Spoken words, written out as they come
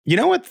You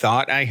know what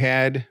thought I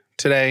had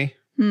today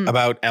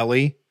about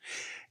Ellie?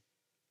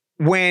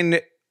 When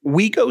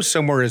we go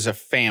somewhere as a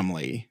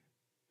family,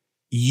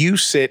 you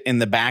sit in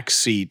the back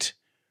seat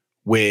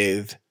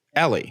with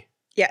Ellie.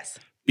 Yes.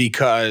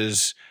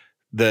 Because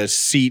the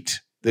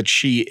seat that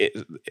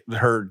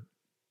her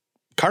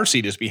car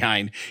seat is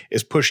behind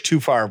is pushed too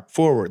far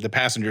forward, the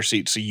passenger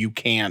seat, so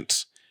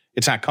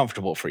it's not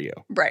comfortable for you.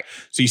 Right.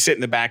 So you sit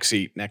in the back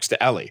seat next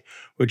to Ellie,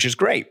 which is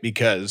great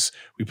because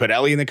we put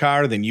Ellie in the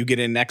car, then you get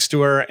in next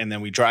to her, and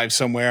then we drive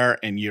somewhere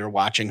and you're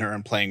watching her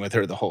and playing with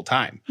her the whole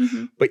time.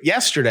 Mm-hmm. But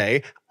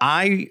yesterday,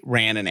 I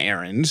ran an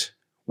errand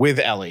with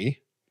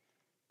Ellie.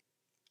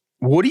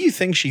 What do you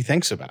think she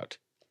thinks about?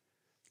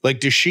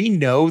 Like, does she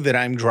know that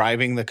I'm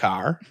driving the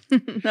car?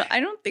 No, I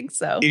don't think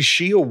so. Is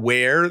she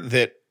aware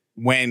that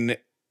when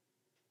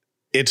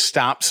it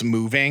stops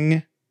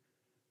moving,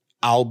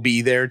 I'll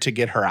be there to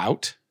get her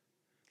out?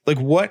 Like,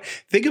 what?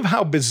 Think of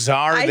how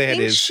bizarre that is. I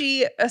think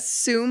she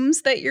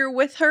assumes that you're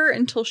with her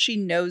until she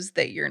knows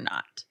that you're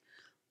not.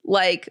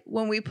 Like,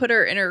 when we put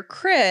her in her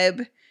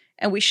crib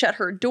and we shut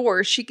her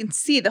door, she can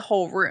see the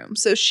whole room.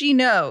 So she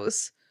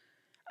knows.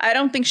 I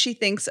don't think she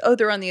thinks, oh,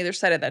 they're on the other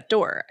side of that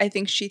door. I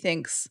think she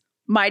thinks,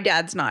 my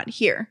dad's not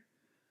here.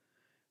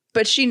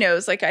 But she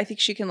knows, like, I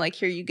think she can, like,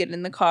 hear you get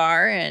in the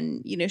car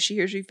and, you know, she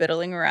hears you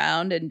fiddling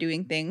around and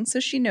doing things. So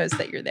she knows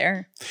that you're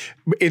there.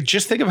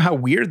 Just think of how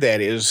weird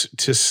that is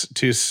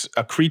to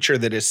a creature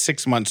that is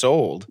 6 months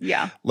old.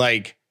 Yeah.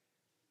 Like,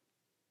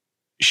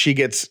 she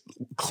gets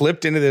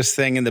clipped into this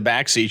thing in the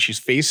backseat. She's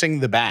facing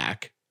the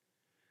back.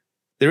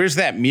 There is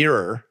that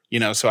mirror, you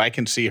know, so I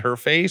can see her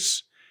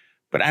face.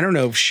 But I don't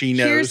know if she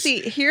knows.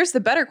 Here's the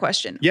better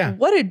question. Yeah.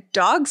 What do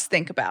dogs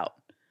think about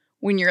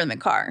when you're in the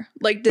car?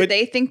 Like, do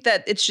they think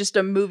that it's just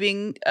a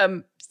moving,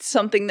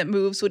 something that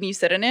moves when you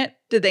sit in it?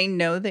 Do they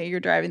know that you're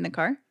driving the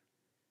car?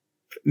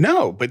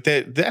 No, but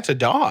that's a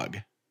dog.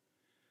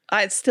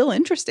 It's still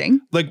interesting.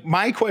 Like,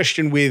 my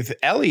question with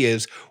Ellie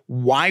is,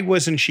 why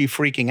wasn't she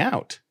freaking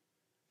out?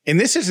 And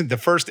this is the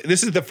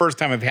first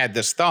time I've had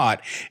this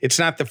thought. It's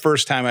not the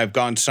first time I've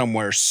gone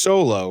somewhere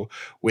solo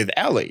with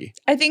Ellie.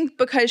 I think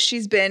because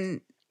she's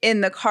been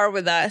in the car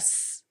with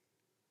us,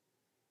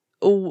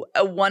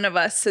 one of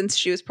us, since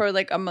she was probably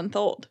like a month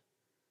old.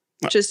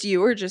 Just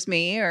you or just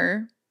me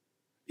or.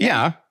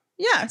 Yeah.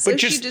 Yeah. So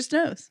she just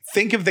knows.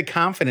 Think of the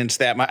confidence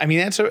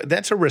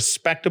that's a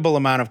respectable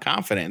amount of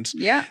confidence.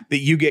 Yeah. That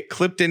you get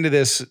clipped into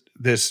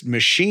this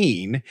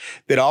machine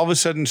that all of a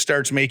sudden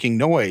starts making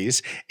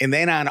noise. And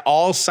then on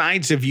all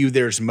sides of you,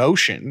 there's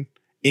motion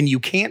and you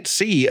can't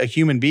see a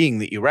human being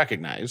that you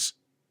recognize.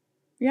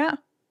 Yeah.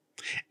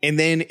 And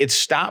then it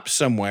stops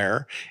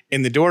somewhere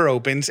and the door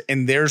opens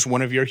and there's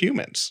one of your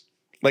humans.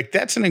 Like,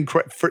 that's an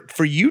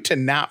for you to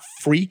not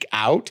freak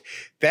out.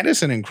 That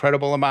is an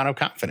incredible amount of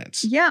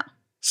confidence. Yeah.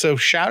 So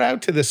shout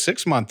out to the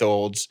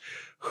 6-month-olds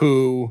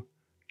who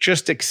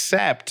just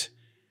accept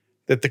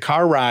that the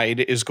car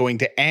ride is going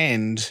to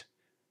end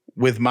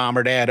with mom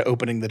or dad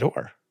opening the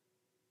door.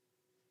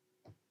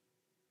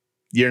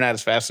 You're not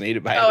as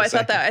fascinated by it. Oh, I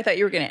thought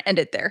you were going to end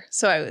it there.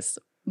 So I was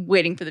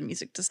waiting for the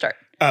music to start.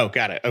 Oh,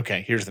 got it.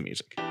 Okay, here's the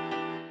music.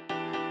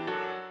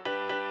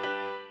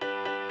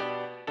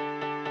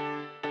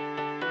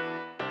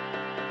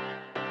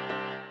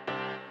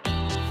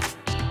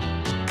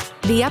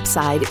 The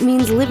Upside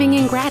means living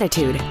in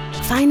gratitude,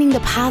 finding the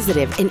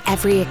positive in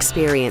every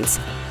experience,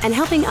 and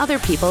helping other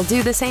people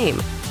do the same.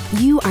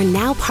 You are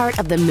now part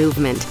of the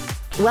movement.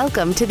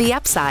 Welcome to The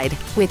Upside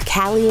with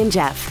Callie and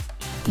Jeff.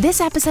 This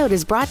episode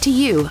is brought to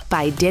you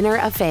by Dinner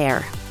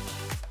Affair.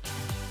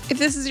 If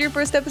this is your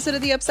first episode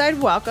of The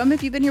Upside, welcome.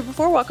 If you've been here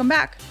before, welcome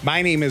back.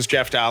 My name is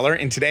Jeff Dollar,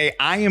 and today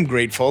I am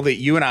grateful that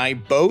you and I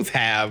both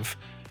have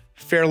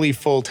fairly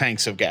full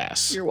tanks of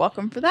gas. You're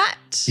welcome for that.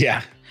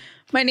 Yeah.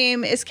 My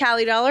name is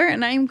Callie Dollar,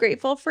 and I am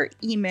grateful for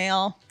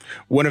email.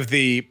 One of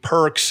the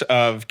perks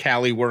of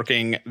Callie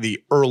working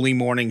the early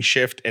morning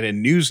shift at a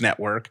news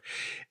network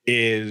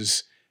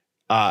is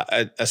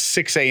a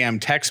 6 a.m.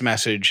 text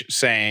message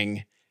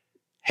saying,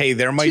 hey,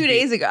 there might be 2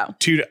 days ago.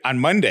 On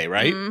Monday,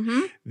 right?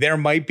 Mm-hmm. There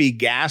might be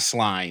gas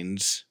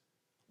lines.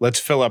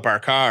 Let's fill up our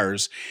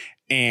cars.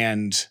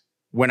 And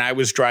when I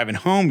was driving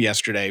home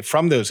yesterday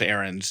from those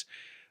errands,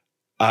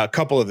 a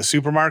couple of the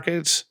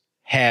supermarkets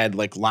had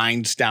like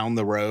lines down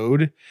the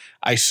road.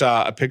 I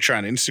saw a picture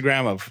on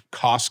Instagram of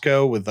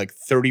Costco with like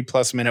 30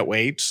 plus minute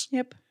waits.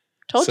 Yep.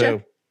 Told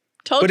you.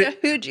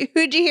 Who'd you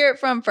hear it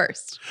from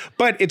first?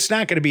 But it's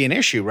not going to be an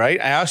issue, right?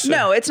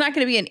 No, it's not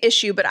going to be an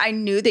issue, but I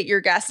knew that your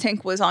gas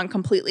tank was on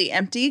completely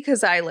empty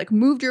because I like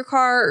moved your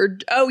car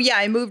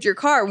I moved your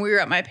car when we were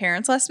at my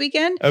parents' last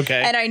weekend.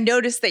 Okay. And I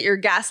noticed that your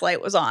gas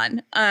light was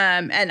on.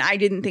 And I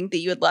didn't think that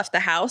you had left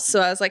the house.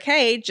 So I was like,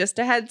 hey, just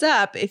a heads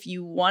up, if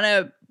you want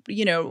to,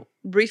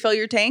 refill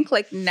your tank,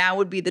 like now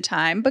would be the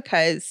time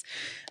because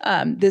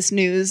this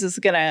news is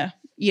going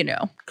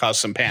to, cause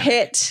some panic.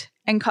 Hit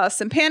and cause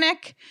some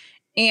panic.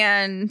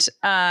 And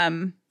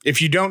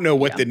if you don't know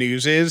what the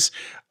news is,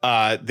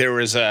 there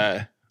was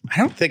I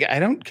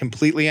don't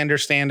completely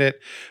understand it,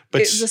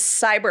 but it was a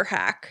cyber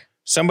hack.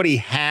 Somebody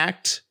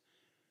hacked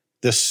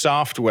the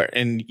software,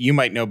 and you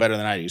might know better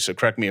than I do, so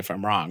correct me if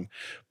I'm wrong,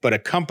 but a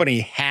company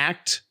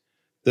hacked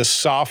the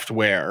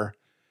software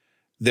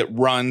that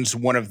runs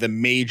one of the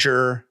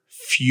major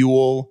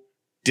fuel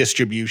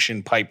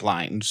distribution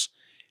pipelines.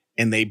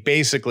 And they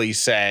basically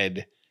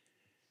said,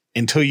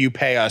 until you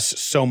pay us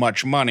so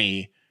much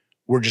money,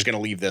 we're just going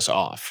to leave this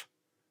off.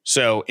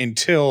 So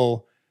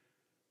until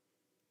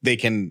they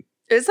can...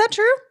 Is that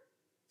true?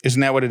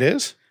 Isn't that what it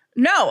is?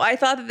 No, I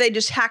thought that they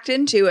just hacked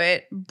into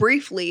it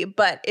briefly,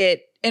 but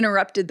it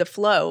interrupted the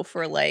flow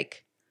for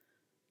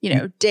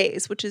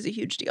days, which is a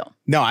huge deal.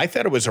 No, I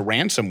thought it was a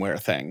ransomware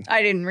thing.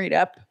 I didn't read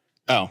up.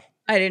 Oh.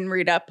 I didn't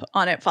read up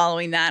on it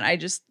following that. I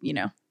just,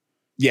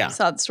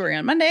 saw the story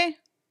on Monday,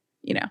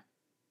 Yeah.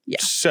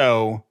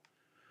 So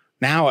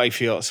now I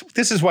feel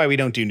this is why we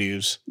don't do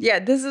news. Yeah,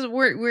 this is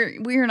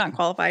we're not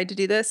qualified to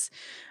do this.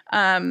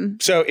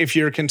 So if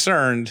you're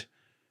concerned,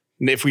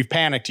 if we've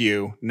panicked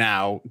you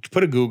now,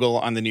 put a Google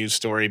on the news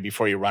story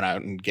before you run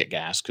out and get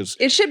gas, because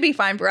it should be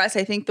fine for us.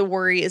 I think the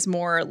worry is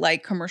more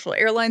like commercial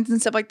airlines and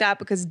stuff like that,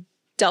 because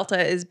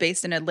Delta is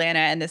based in Atlanta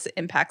and this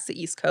impacts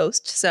the East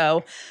Coast.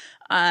 So,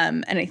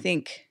 and I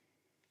think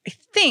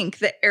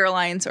that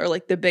airlines are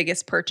like the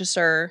biggest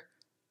purchaser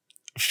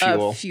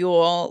of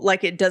fuel.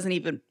 Like it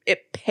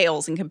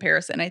pales in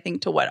comparison, I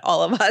think, to what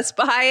all of us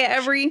buy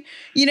every,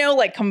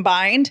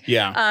 combined.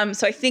 Yeah.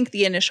 So I think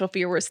the initial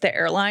fear was the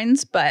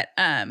airlines, but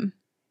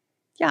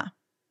yeah.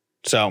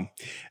 So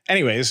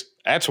anyways,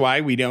 that's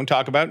why we don't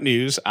talk about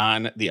news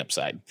on The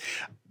Upside.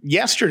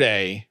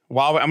 Yesterday,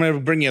 while I'm going to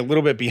bring you a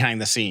little bit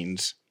behind the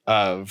scenes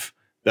of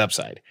The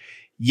Upside.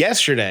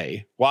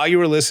 Yesterday, while you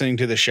were listening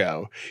to the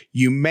show,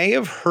 you may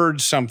have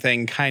heard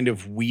something kind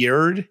of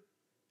weird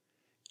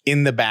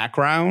in the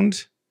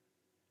background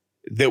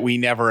that we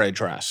never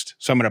addressed.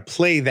 So I'm going to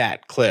play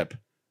that clip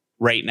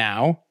right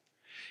now.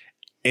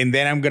 And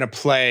then I'm going to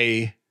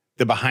play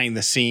the behind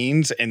the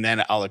scenes, and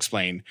then I'll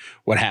explain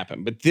what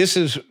happened. But this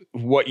is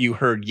what you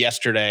heard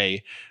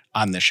yesterday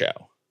on the show.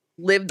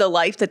 Live the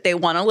life that they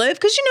want to live.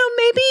 Because,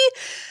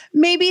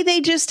 maybe they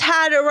just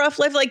had a rough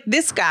life. Like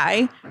this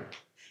guy,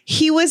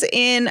 he was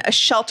in a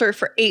shelter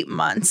for 8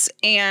 months.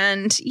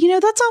 And,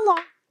 that's a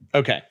lot.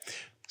 Okay.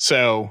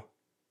 So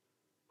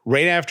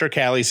right after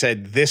Callie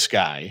said this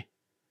guy,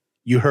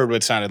 you heard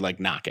what sounded like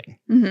knocking,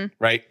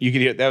 right? You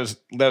could hear that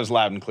was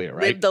loud and clear,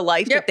 right? Live the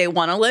life that they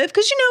want to live.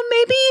 Because,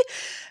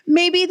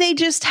 maybe they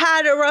just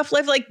had a rough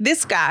life. Like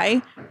this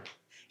guy,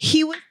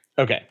 he was.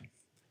 Okay.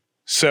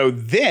 So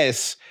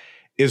this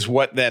is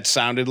what that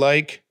sounded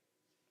like,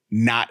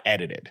 not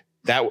edited.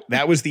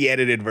 That was the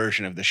edited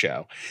version of the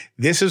show.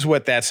 This is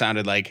what that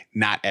sounded like,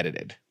 not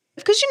edited.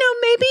 Because,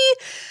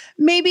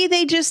 maybe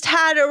they just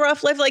had a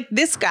rough life. Like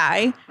this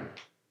guy.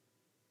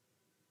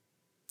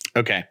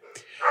 Okay.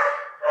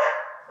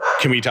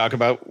 Can we talk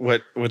about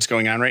what's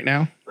going on right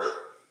now?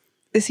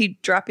 Is he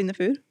dropping the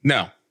food?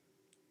 No.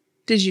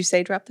 Did you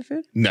say drop the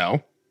food?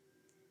 No.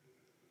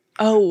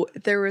 Oh,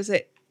 there was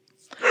a...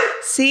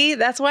 See,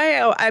 that's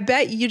why I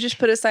bet you just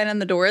put a sign on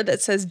the door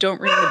that says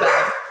don't ring the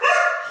bell.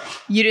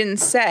 You didn't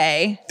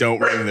say... Don't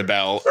ring the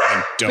bell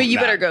and don't But you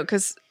knock. better go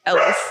because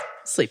Ellie's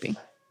sleeping.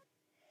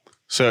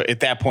 So at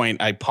that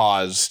point, I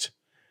paused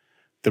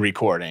the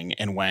recording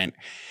and went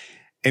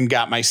and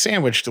got my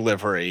sandwich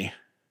delivery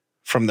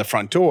from the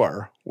front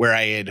door where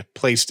I had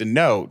placed a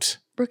note.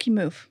 Rookie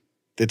move.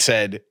 That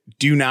said,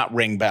 do not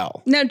ring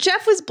bell. Now,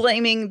 Jeff was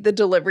blaming the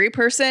delivery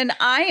person.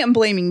 I am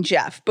blaming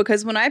Jeff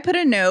because when I put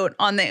a note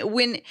on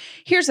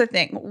here's the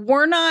thing,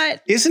 we're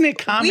not. Isn't it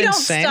common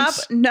sense? We don't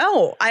stop.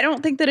 No, I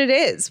don't think that it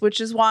is, which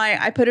is why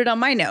I put it on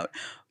my note.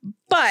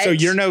 But so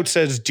your note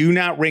says, do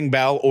not ring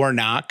bell or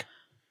knock.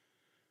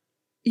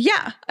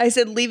 Yeah, I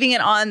said leave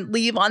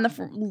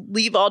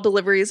all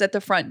deliveries at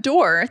the front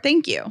door.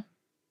 Thank you.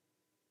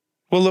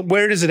 Well,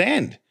 where does it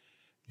end?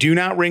 Do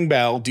not ring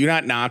bell. Do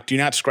not knock. Do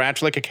not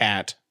scratch like a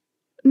cat.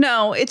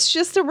 No, it's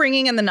just the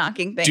ringing and the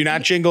knocking thing. Do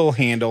not jingle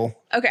handle.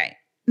 Okay.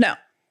 No.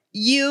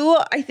 You,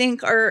 I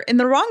think, are in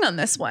the wrong on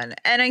this one.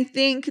 And I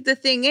think the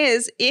thing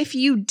is, if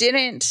you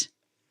didn't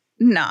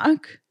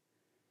knock,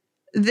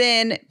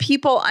 then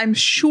people, I'm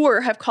sure,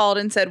 have called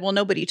and said, well,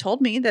 nobody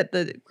told me that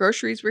the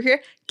groceries were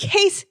here.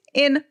 Case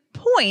in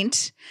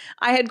point,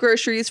 I had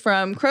groceries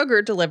from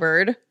Kroger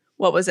delivered.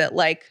 What was it,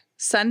 like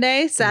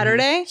Saturday?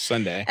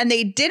 Sunday. And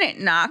they didn't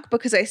knock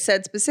because I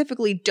said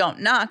specifically don't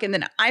knock. And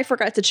then I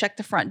forgot to check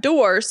the front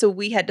door. So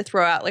we had to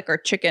throw out like our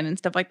chicken and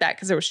stuff like that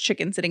because there was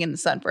chicken sitting in the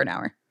sun for an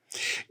hour.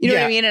 You know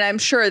what I mean? And I'm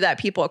sure that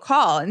people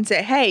call and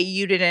say, hey,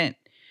 you didn't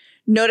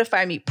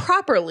notify me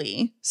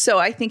properly. So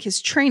I think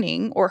his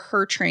training or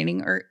her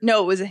training, or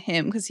no, it was a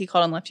him because he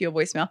called and left you a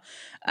voicemail,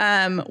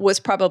 was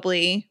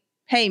probably,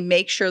 hey,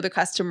 make sure the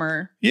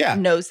customer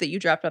knows that you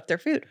dropped off their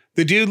food.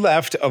 The dude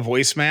left a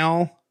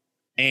voicemail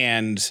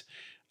and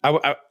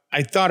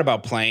I thought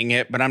about playing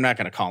it, but I'm not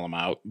going to call him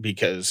out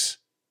because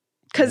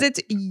Because it's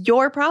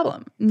your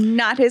problem,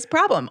 not his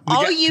problem.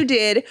 All you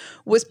did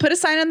was put a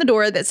sign on the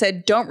door that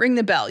said, don't ring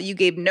the bell. You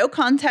gave no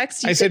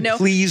context. I said, no.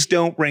 Please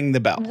don't ring the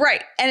bell.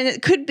 Right. And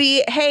it could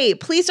be, hey,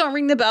 please don't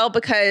ring the bell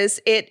because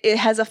it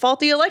has a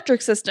faulty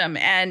electric system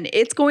and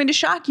it's going to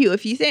shock you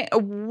if you think,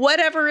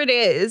 whatever it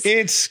is.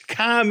 It's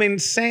common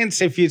sense.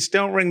 If you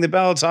don't ring the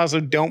bell, it's also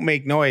don't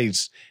make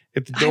noise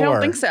at the door. I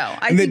don't think so.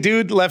 The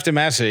dude left a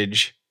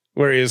message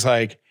where he was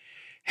like,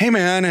 hey,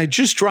 man, I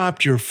just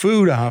dropped your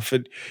food off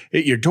at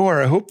your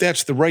door. I hope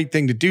that's the right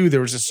thing to do.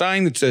 There was a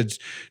sign that says,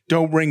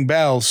 don't ring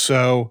bells.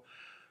 So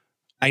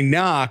I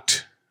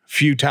knocked a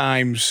few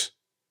times.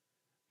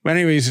 But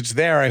anyways, it's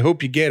there. I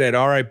hope you get it.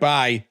 All right,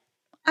 bye.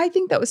 I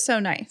think that was so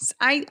nice.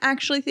 I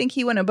actually think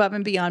he went above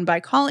and beyond by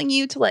calling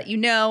you to let you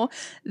know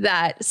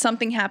that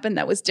something happened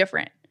that was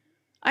different.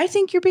 I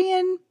think you're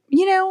being,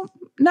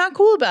 not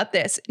cool about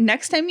this.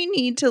 Next time you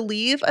need to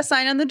leave a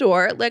sign on the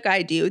door like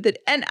I do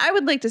and I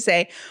would like to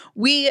say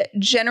we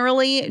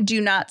generally do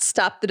not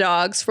stop the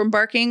dogs from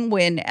barking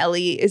when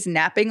Ellie is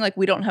napping. Like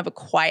we don't have a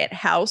quiet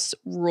house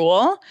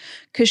rule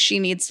because she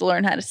needs to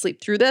learn how to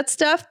sleep through that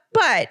stuff.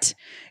 But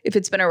if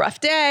it's been a rough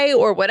day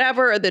or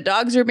whatever, or the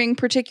dogs are being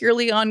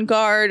particularly on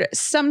guard,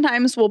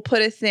 sometimes we'll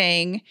put a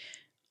thing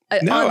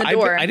on the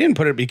door. I didn't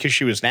put it because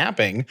she was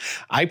napping.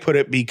 I put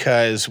it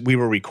because we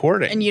were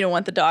recording. And you don't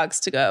want the dogs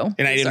to go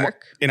and I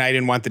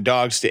didn't want the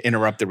dogs to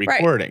interrupt the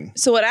recording. Right.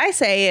 So what I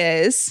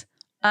say is,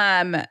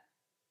 I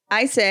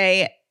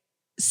say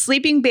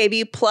sleeping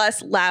baby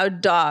plus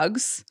loud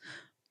dogs.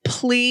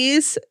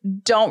 Please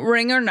don't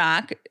ring or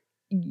knock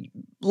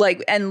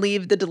and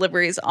leave the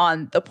deliveries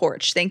on the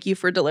porch. Thank you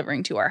for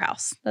delivering to our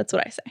house. That's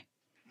what I say.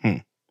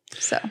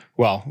 So,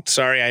 well,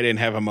 sorry, I didn't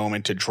have a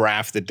moment to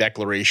draft the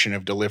Declaration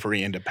of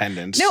Delivery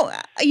Independence. No,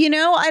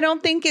 I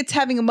don't think it's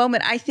having a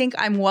moment. I think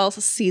I'm well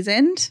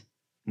seasoned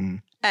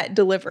at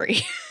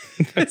delivery.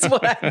 That's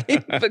what I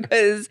think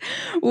because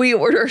we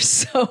order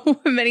so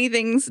many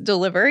things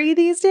delivery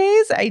these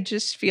days. I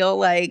just feel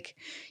like,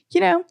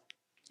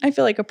 I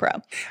feel like a pro.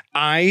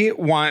 I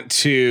want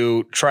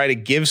to try to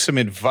give some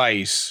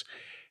advice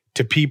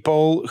to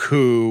people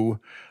who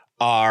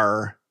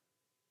are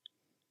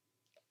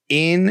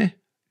in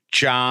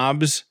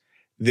jobs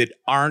that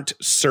aren't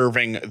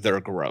serving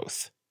their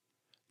growth.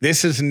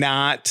 This is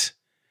not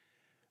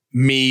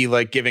me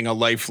like giving a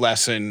life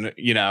lesson,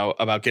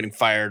 about getting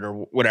fired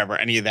or whatever,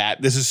 any of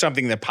that. This is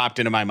something that popped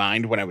into my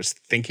mind when I was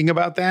thinking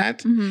about that.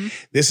 Mm-hmm.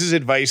 This is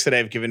advice that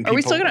I've given people. Are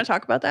we still going to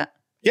talk about that?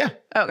 Yeah.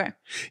 Okay.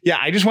 Yeah.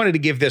 I just wanted to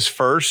give this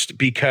first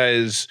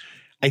because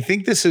I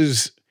think this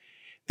is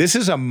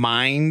a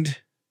mindset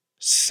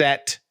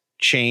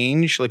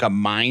change, like a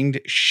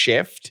mind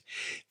shift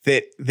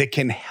that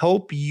can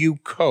help you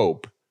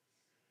cope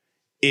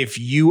if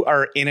you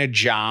are in a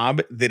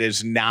job that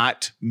is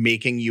not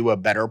making you a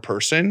better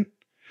person,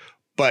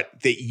 but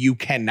that you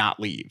cannot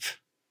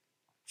leave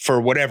for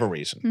whatever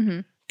reason. Mm-hmm.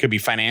 Could be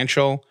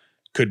financial,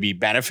 could be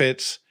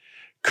benefits,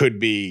 could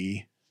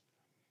be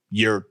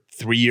you're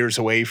 3 years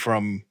away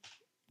from,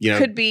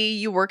 could be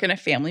you work in a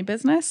family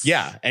business.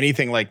 Yeah,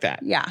 anything like that.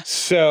 Yeah.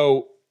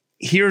 So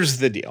here's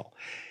the deal.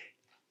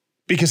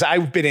 Because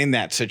I've been in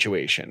that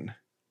situation.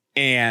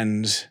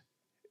 And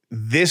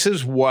this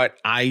is what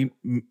I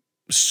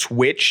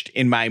switched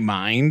in my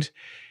mind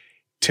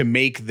to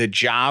make the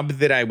job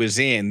that I was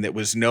in that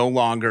was no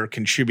longer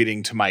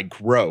contributing to my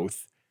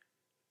growth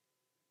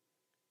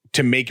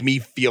to make me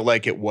feel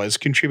like it was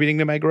contributing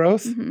to my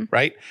growth,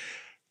 right?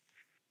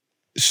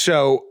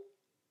 So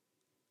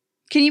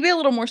can you be a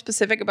little more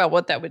specific about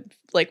what that would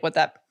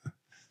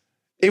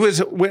It was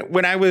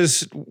when I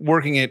was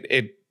working at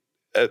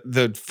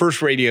the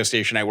first radio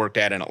station I worked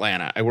at in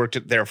Atlanta. I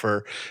worked there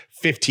for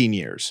 15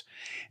 years.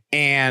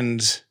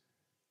 And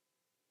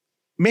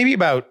maybe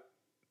about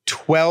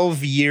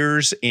 12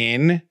 years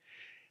in,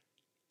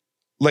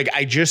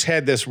 I just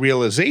had this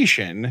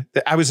realization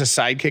that I was a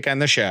sidekick on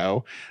the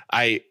show.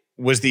 I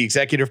was the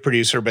executive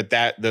producer, but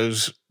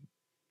those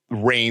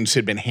reins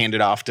had been handed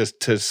off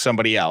to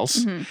somebody else.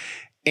 Mm-hmm.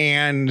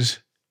 And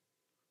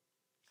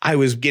I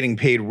was getting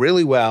paid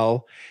really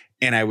well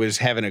and I was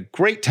having a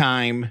great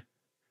time.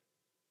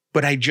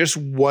 But I just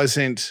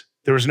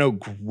there was no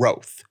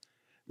growth.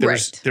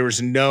 There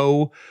was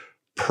no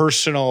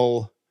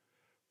personal,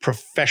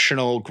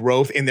 professional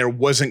growth, and there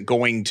wasn't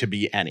going to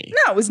be any.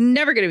 No, it was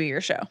never going to be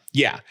your show.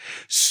 Yeah.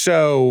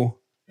 So,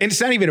 and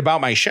it's not even about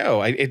my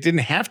show. It didn't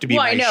have to be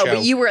my show. Well, I know,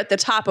 but you were at the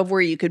top of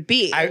where you could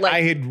be.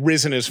 I had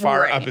risen as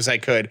far up as I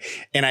could,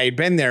 and I had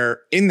been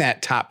there in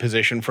that top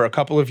position for a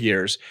couple of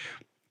years.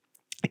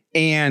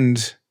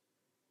 And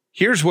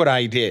here's what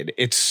I did.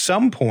 At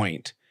some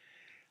point,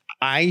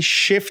 I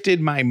shifted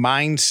my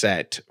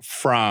mindset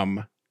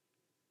from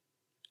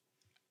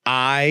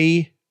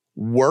I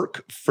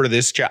work for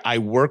this job, I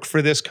work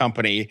for this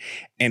company,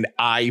 and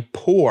I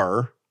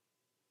pour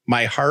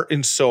my heart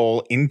and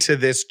soul into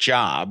this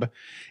job,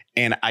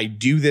 and I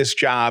do this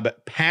job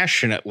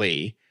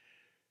passionately,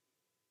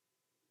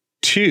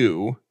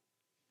 to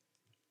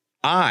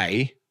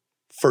I,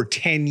 for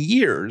 10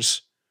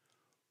 years,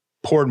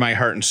 poured my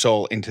heart and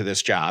soul into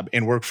this job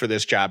and worked for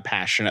this job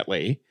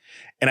passionately.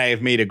 And I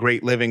have made a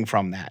great living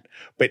from that.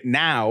 But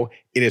now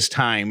it is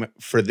time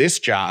for this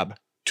job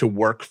to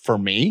work for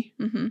me.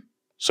 Mm-hmm.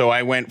 So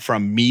I went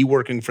from me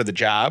working for the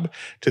job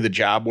to the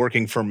job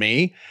working for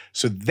me.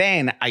 So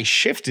then I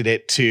shifted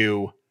it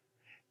to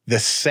the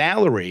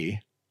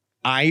salary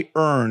I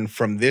earn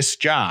from this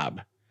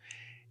job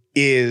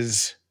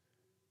is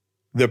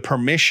the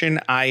permission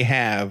I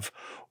have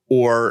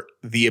or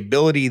the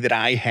ability that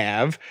I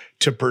have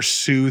to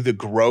pursue the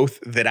growth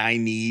that I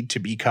need to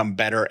become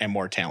better and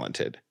more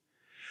talented.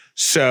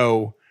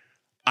 So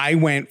I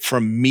went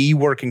from me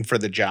working for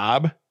the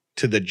job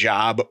to the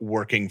job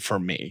working for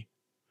me.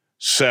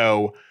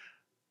 So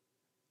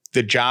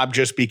the job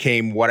just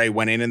became what I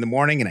went in the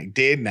morning and I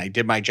did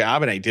my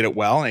job and I did it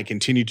well and I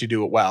continued to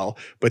do it well.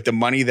 But the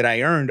money that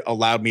I earned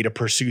allowed me to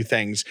pursue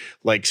things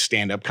like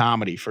stand-up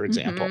comedy, for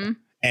example,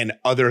 and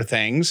other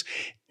things.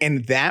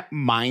 And that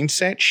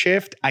mindset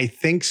shift, I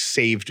think,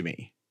 saved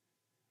me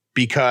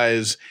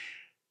because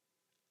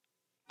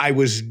I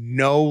was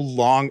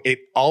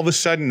all of a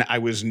sudden I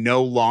was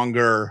no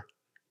longer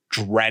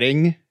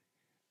dreading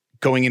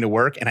going into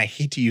work. And I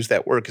hate to use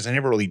that word because I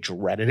never really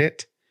dreaded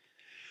it,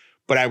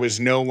 but I was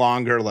no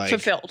longer like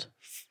fulfilled,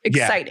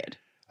 excited.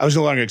 Yeah, I was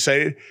no longer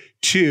excited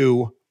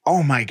to,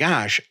 oh my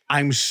gosh,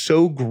 I'm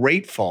so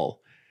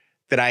grateful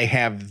that I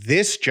have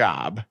this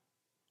job,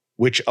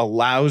 which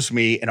allows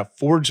me and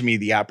affords me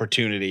the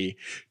opportunity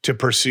to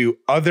pursue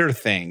other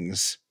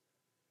things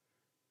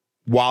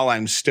while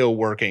I'm still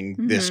working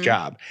this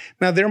job.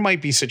 Now, there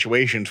might be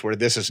situations where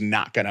this is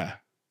not going to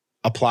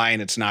apply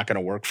and it's not going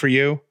to work for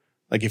you.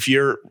 Like if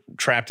you're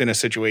trapped in a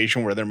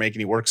situation where they're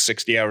making you work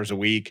 60 hours a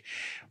week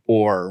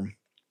or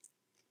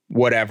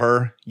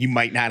whatever, you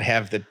might not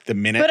have the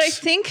minutes. But I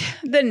think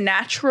the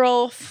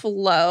natural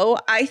flow,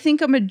 I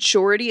think a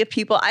majority of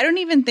people, I don't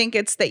even think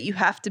it's that you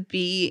have to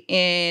be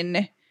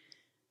in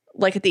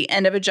like at the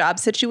end of a job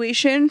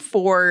situation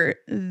for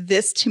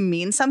this to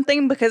mean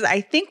something, because I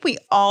think we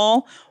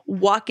all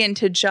walk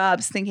into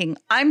jobs thinking,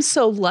 I'm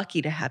so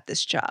lucky to have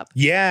this job.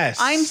 Yes.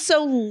 I'm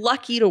so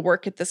lucky to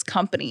work at this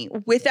company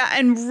with that.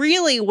 And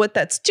really what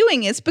that's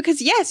doing is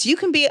because, yes, you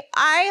can be,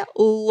 I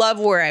love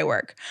where I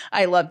work.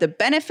 I love the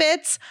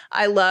benefits.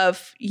 I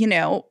love,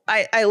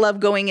 I love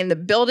going in the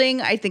building.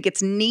 I think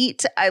it's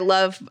neat.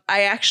 I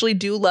actually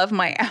do love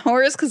my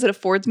hours because it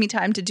affords me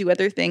time to do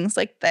other things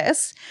like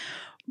this.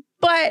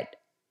 But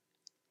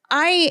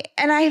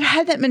I've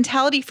had that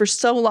mentality for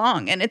so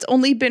long, and it's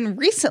only been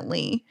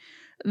recently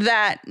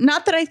that,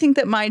 not that I think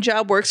that my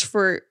job works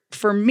for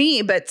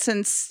me, but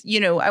since,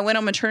 I went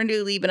on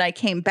maternity leave and I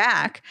came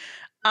back,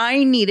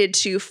 I needed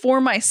to, for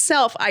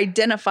myself,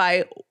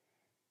 identify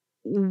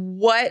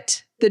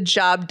what the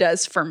job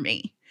does for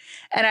me.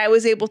 And I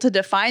was able to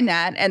define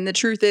that. And the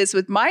truth is,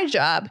 with my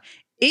job,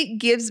 it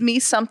gives me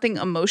something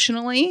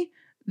emotionally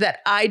that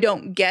I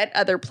don't get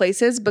other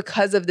places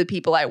because of the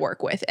people I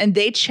work with. And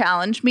they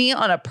challenge me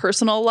on a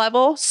personal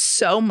level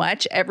so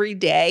much every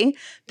day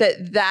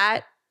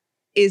that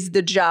is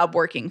the job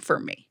working for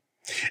me.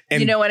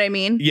 And you know what I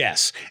mean?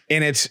 Yes.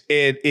 And it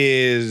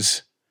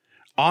is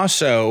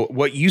also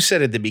what you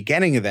said at the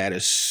beginning of that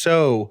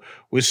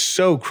was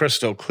so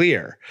crystal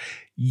clear.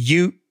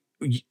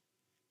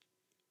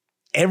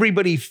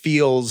 Everybody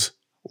feels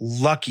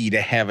lucky to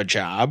have a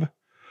job.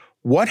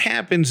 What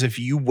happens if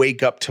you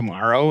wake up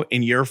tomorrow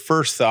and your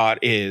first thought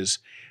is,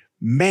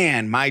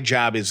 man, my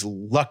job is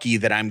lucky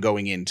that I'm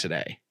going in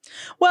today?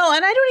 Well,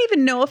 and I don't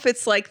even know if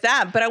it's like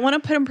that, but I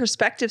want to put in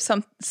perspective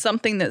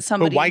something that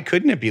somebody. But why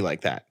couldn't it be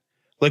like that?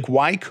 Like,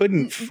 why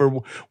couldn't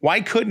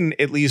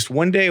at least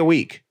one day a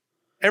week,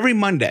 every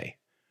Monday?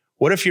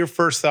 What if your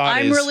first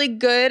thought is, I'm really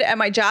good at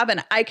my job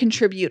and I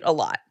contribute a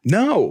lot?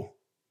 No,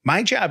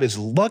 my job is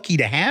lucky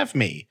to have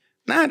me.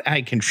 Not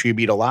I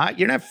contribute a lot.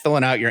 You're not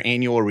filling out your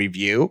annual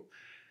review.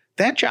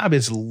 That job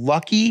is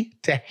lucky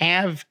to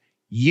have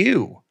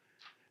you.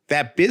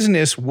 That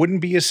business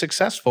wouldn't be as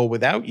successful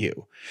without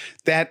you.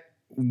 That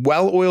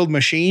well-oiled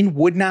machine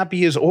would not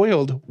be as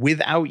oiled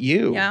without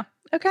you. Yeah.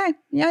 Okay.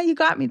 Yeah, you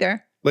got me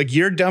there. Like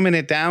you're dumbing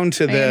it down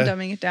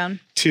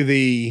to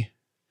the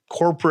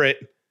corporate.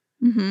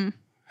 Mm-hmm.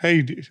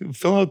 Hey,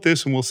 fill out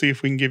this and we'll see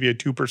if we can give you a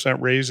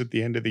 2% raise at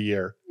the end of the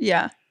year.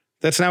 Yeah.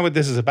 That's not what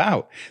this is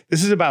about.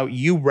 This is about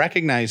you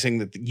recognizing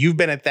that you've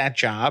been at that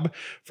job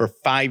for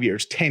 5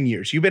 years, 10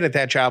 years. You've been at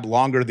that job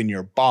longer than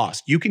your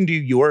boss. You can do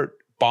your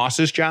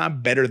boss's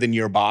job better than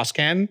your boss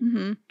can.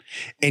 Mm-hmm.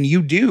 And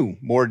you do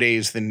more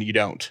days than you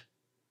don't.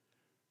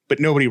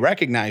 But nobody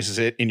recognizes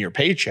it in your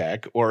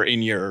paycheck or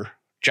in your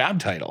job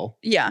title.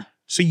 Yeah.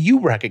 So you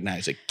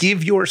recognize it.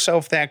 Give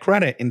yourself that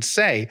credit and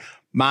say,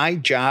 my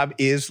job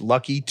is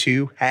lucky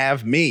to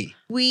have me.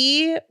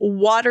 We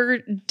water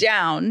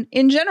down,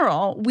 in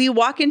general, we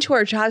walk into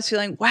our jobs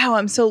feeling, wow,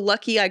 I'm so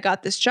lucky I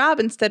got this job,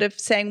 instead of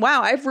saying,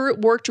 wow, I've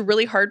worked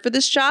really hard for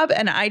this job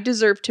and I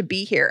deserve to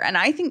be here. And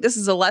I think this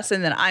is a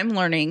lesson that I'm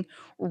learning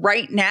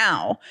right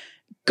now,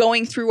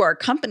 going through our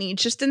company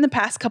just in the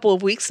past couple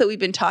of weeks that we've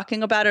been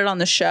talking about it on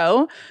the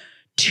show.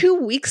 2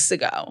 weeks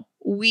ago,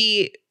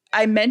 we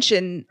I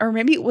mentioned, or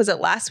maybe was it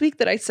last week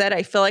that I said,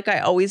 I feel like I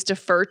always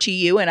defer to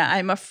you and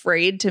I'm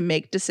afraid to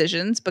make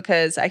decisions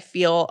because I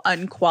feel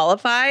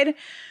unqualified.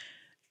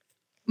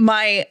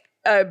 My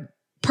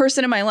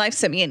person in my life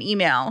sent me an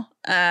email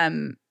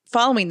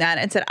following that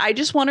and said, I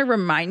just want to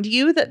remind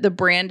you that the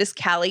brand is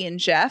Callie and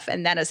Jeff,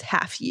 and that is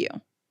half you.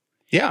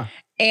 Yeah.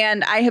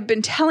 And I have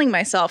been telling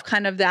myself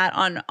kind of that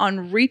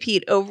on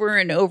repeat over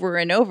and over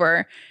and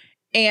over.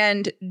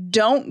 And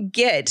don't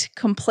get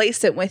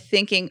complacent with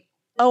thinking,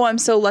 oh, I'm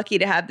so lucky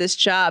to have this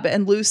job,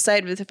 and lose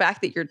sight of the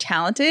fact that you're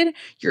talented,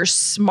 you're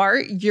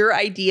smart, your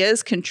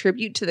ideas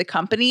contribute to the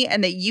company,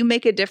 and that you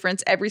make a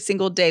difference every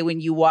single day when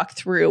you walk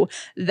through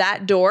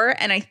that door.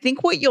 And I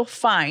think what you'll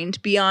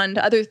find beyond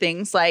other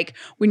things, like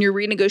when you're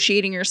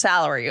renegotiating your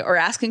salary or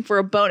asking for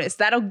a bonus,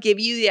 that'll give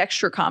you the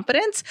extra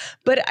confidence.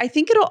 But I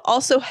think it'll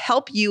also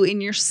help you in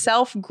your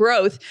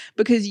self-growth,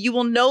 because you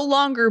will no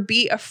longer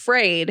be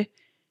afraid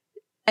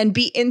and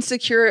be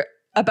insecure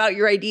about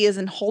your ideas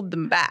and hold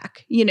them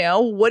back. You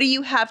know, what do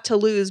you have to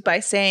lose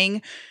by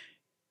saying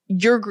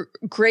your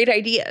great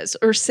ideas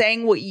or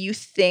saying what you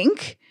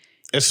think?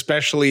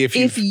 Especially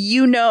if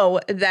you know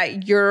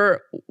that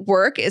your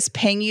work is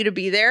paying you to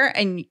be there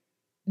and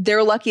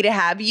they're lucky to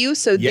have you.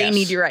 So they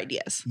need your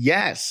ideas.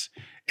 Yes.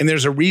 And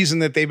there's a reason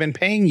that they've been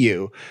paying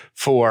you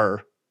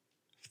for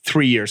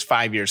 3 years,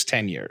 5 years,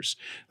 10 years.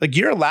 Like,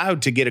 you're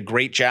allowed to get a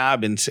great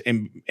job and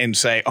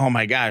say, oh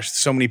my gosh,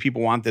 so many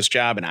people want this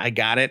job and I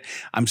got it.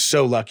 I'm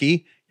so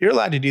lucky. You're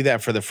allowed to do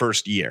that for the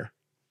first year,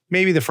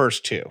 maybe the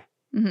first 2.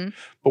 Mm-hmm.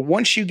 But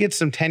once you get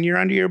some tenure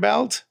under your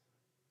belt,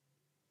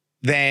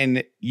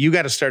 then you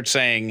got to start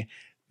saying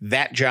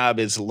that job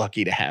is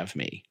lucky to have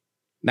me.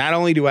 Not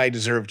only do I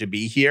deserve to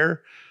be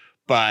here,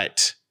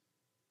 but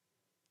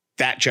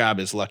that job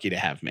is lucky to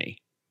have me.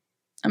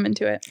 I'm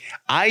into it.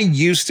 I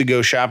used to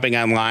go shopping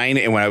online,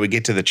 and when I would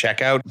get to the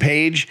checkout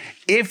page,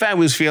 if I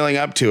was feeling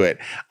up to it,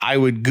 I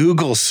would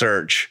Google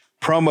search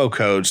promo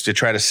codes to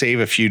try to save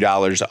a few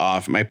dollars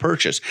off my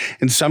purchase.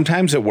 And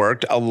sometimes it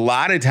worked. A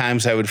lot of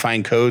times I would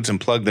find codes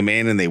and plug them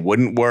in and they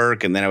wouldn't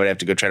work. And then I would have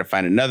to go try to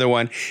find another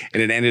one.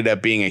 And it ended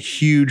up being a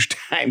huge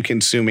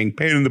time-consuming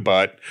pain in the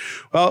butt.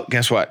 Well,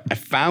 guess what? I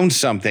found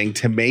something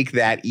to make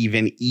that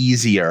even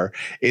easier.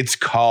 It's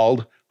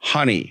called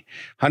Honey.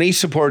 Honey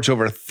supports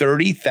over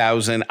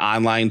 30,000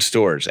 online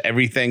stores,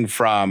 everything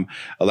from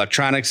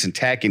electronics and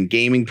tech and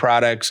gaming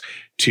products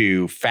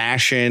to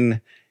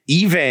fashion,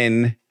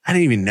 even, I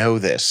didn't even know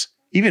this,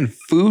 even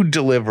food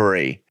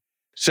delivery.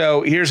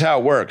 So here's how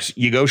it works.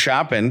 You go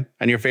shopping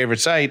on your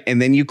favorite site,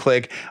 and then you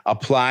click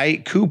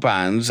apply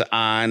coupons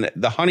on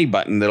the Honey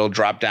button that'll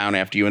drop down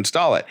after you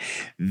install it.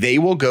 They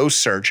will go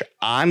search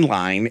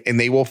online and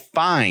they will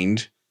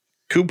find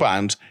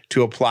coupons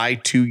to apply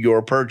to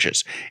your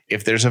purchase.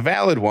 If there's a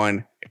valid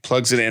one, it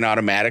plugs it in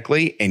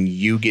automatically and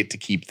you get to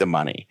keep the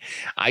money.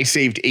 I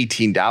saved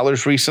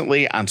 $18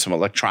 recently on some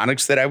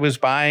electronics that I was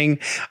buying.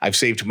 I've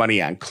saved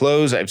money on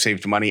clothes. I've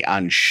saved money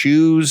on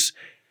shoes.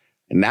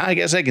 And now I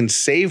guess I can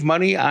save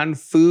money on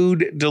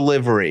food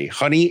delivery.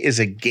 Honey is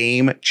a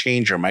game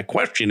changer. My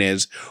question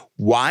is,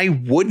 why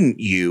wouldn't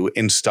you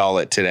install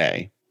it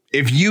today?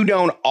 If you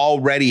don't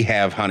already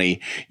have Honey,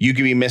 you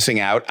could be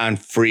missing out on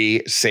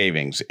free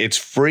savings. It's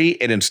free.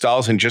 It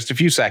installs in just a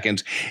few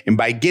seconds. And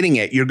by getting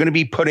it, you're going to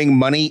be putting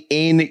money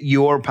in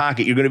your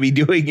pocket. You're going to be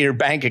doing your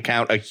bank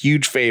account a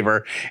huge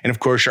favor. And of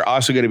course, you're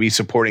also going to be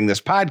supporting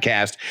this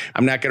podcast.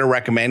 I'm not going to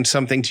recommend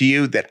something to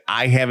you that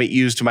I haven't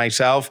used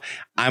myself.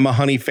 I'm a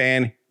Honey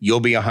fan.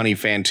 You'll be a Honey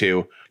fan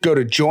too. Go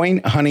to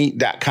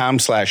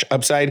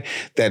joinhoney.com/upside.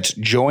 That's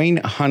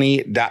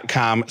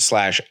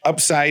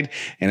joinhoney.com/upside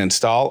and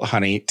install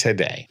Honey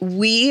today.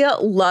 We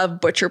love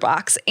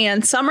ButcherBox,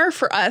 and summer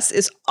for us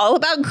is all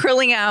about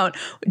grilling out.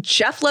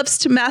 Jeff loves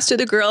to master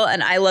the grill,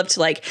 and I love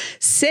to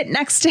sit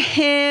next to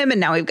him.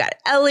 And now we've got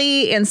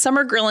Ellie, and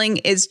summer grilling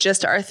is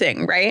just our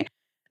thing, right?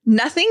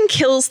 Nothing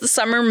kills the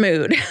summer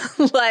mood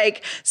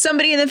like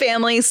somebody in the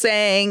family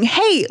saying,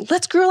 hey,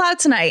 let's grill out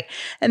tonight.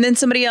 And then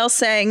somebody else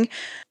saying,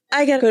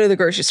 I got to go to the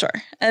grocery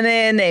store. And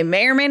then they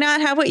may or may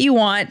not have what you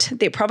want.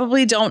 They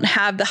probably don't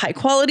have the high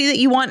quality that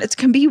you want. It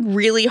can be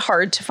really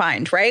hard to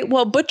find, right?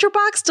 Well,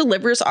 ButcherBox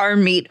delivers our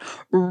meat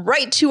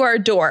right to our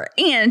door,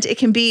 and it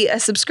can be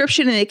a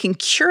subscription and they can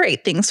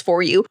curate things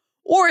for you.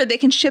 Or they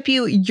can ship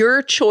you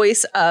your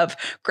choice of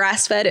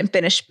grass-fed and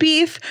finished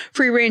beef,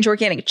 free-range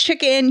organic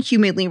chicken,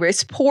 humanely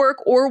raised pork,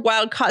 or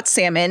wild-caught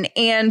salmon.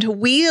 And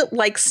we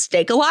like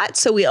steak a lot,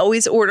 so we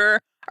always order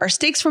our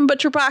steaks from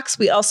ButcherBox.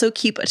 We also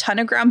keep a ton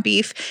of ground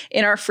beef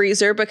in our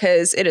freezer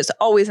because it is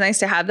always nice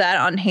to have that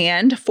on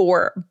hand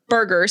for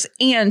burgers.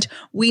 And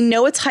we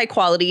know it's high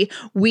quality.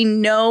 We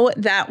know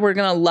that we're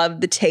going to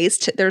love the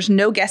taste. There's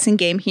no guessing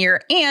game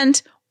here.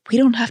 And we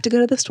don't have to go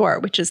to the store,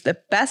 which is the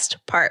best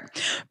part.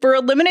 For a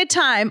limited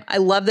time, I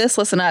love this.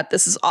 Listen up.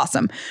 This is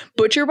awesome.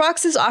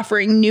 ButcherBox is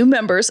offering new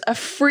members a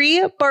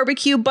free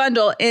barbecue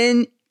bundle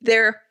in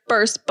their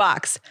first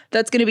box.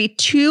 That's going to be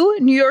 2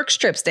 New York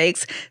strip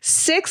steaks,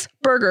 6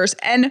 burgers,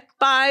 and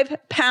 5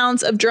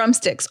 pounds of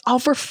drumsticks, all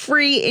for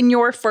free in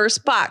your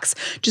first box.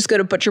 Just go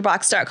to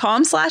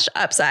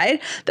butcherbox.com/upside.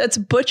 That's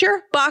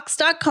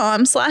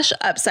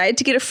butcherbox.com/upside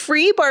to get a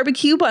free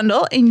barbecue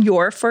bundle in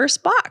your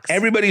first box.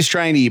 Everybody's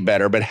trying to eat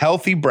better, but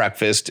healthy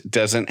breakfast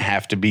doesn't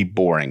have to be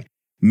boring.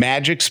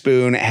 Magic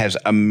Spoon has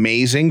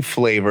amazing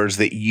flavors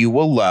that you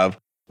will love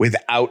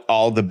without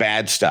all the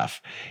bad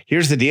stuff.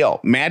 Here's the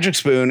deal. Magic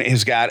Spoon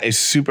has got a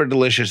super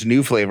delicious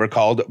new flavor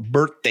called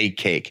birthday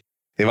cake.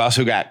 They've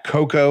also got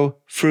cocoa,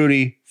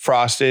 fruity,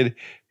 frosted,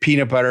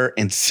 peanut butter,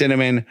 and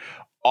cinnamon,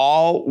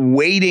 all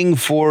waiting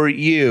for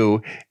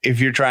you if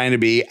you're trying to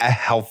be a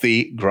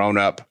healthy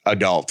grown-up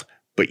adult,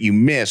 but you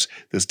miss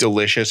this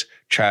delicious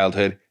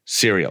childhood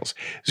cereals.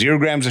 0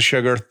 grams of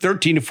sugar,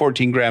 13 to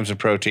 14 grams of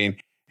protein,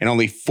 and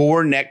only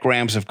 4 net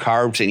grams of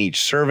carbs in each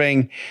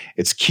serving.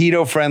 It's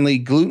keto-friendly,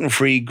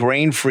 gluten-free,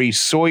 grain-free,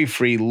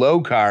 soy-free,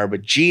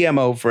 low-carb,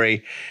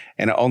 GMO-free,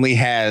 and it only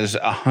has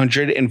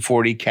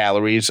 140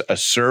 calories a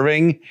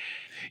serving.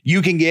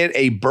 You can get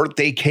a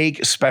birthday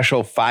cake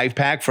special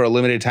 5-pack for a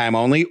limited time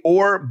only,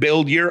 or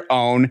build your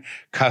own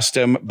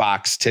custom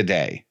box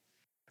today.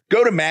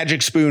 Go to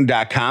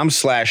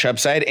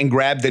magicspoon.com/upside and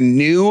grab the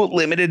new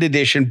limited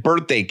edition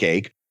birthday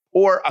cake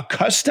or a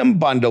custom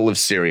bundle of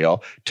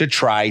cereal to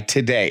try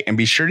today. And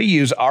be sure to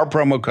use our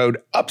promo code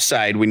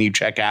UPSIDE when you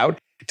check out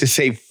to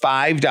save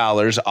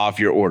 $5 off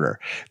your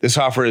order. This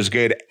offer is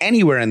good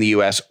anywhere in the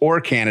US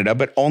or Canada,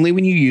 but only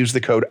when you use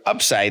the code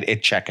UPSIDE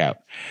at checkout.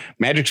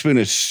 Magic Spoon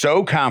is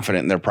so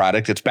confident in their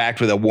product, it's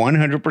backed with a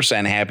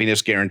 100%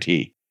 happiness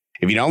guarantee.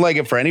 If you don't like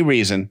it for any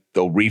reason,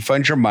 they'll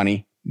refund your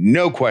money,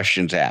 no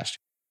questions asked.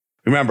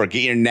 Remember,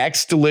 get your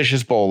next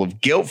delicious bowl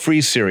of guilt-free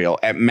cereal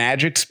at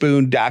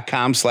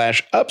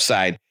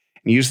magicspoon.com/upside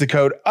and use the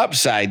code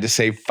UPSIDE to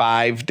save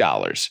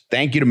 $5.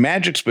 Thank you to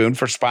Magic Spoon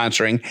for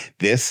sponsoring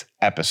this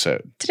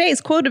episode. Today's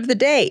quote of the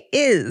day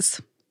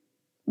is,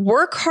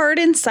 "Work hard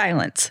in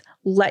silence.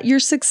 Let your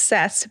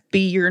success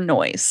be your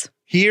noise."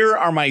 Here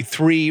are my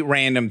 3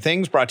 random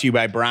things brought to you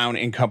by Brown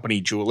 & Company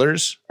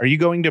Jewelers. Are you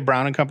going to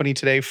Brown & Company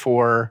today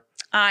for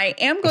I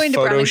am going to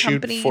Brown &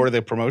 Company for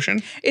the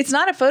promotion? It's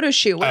not a photo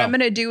shoot. What I'm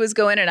going to do is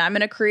go in and I'm going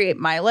to create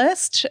my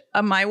list,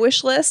 my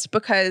wish list,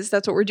 because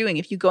that's what we're doing.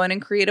 If you go in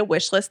and create a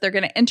wish list, they're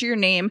going to enter your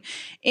name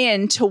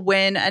in to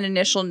win an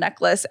initial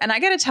necklace. And I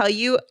got to tell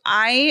you,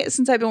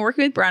 since I've been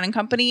working with Brown &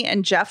 Company,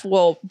 and Jeff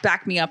will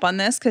back me up on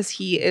this because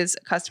he is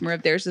a customer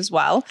of theirs as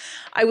well,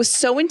 I was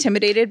so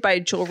intimidated by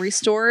jewelry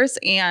stores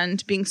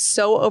and being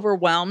so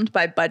overwhelmed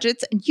by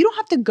budgets. And you don't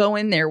have to go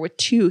in there with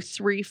 $2,000,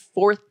 $3,000,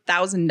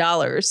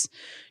 $4,000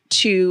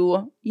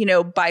 to,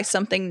 buy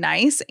something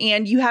nice,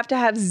 and you have to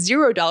have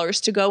 $0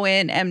 to go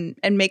in and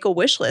make a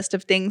wish list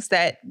of things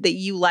that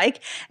you like.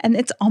 And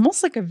it's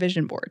almost like a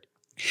vision board.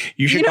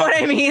 You know what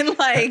I mean?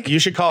 Like, you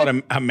should call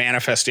it a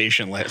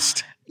manifestation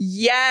list.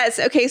 Yes.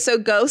 Okay. So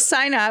go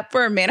sign up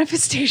for a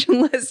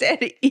manifestation list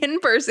in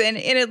person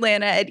in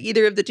Atlanta at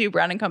either of the 2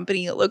 Brown &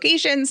 Company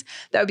locations.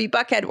 That would be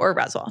Buckhead or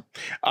Roswell.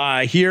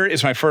 Here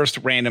is my first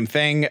random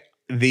thing.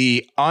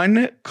 The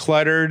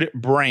uncluttered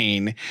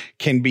brain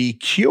can be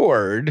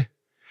cured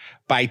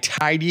by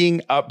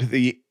tidying up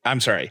the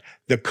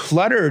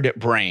cluttered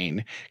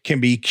brain can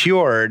be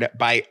cured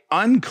by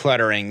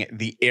uncluttering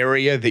the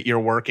area that you're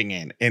working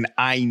in. And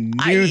I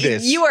knew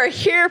this. You are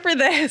here for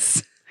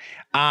this.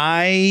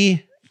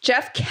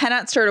 Jeff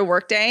cannot start a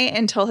workday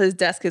until his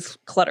desk is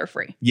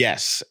clutter-free.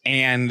 Yes.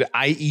 And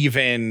I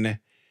even,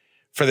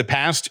 for the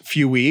past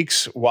few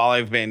weeks while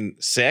I've been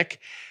sick,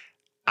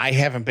 I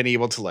haven't been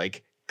able to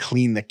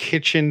clean the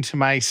kitchen to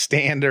my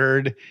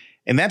standard.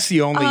 And that's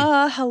the only...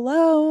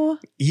 hello.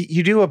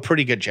 You do a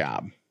pretty good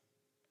job.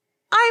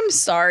 I'm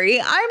sorry.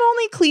 I'm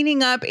only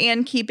cleaning up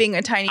and keeping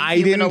a tiny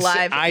human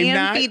alive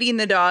and feeding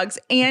the dogs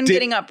and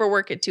getting up for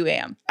work at 2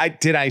 a.m.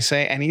 Did I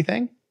say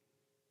anything?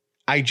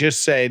 I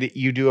just said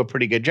you do a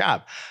pretty good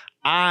job.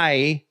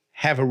 I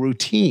have a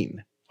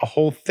routine, a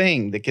whole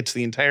thing that gets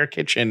the entire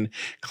kitchen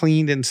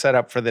cleaned and set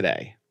up for the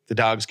day. The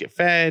dogs get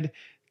fed,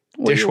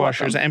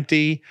 dishwasher's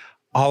empty,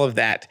 all of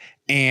that.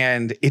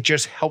 And it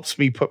just helps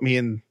me put me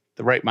in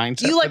the right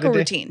mindset. You like a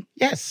routine.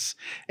 Yes.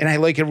 And I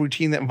like a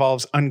routine that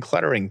involves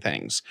uncluttering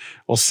things.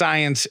 Well,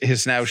 science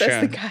has now shown.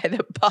 That's the guy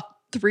that bought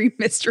 3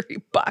 mystery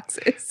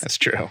boxes. That's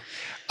true.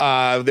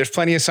 There's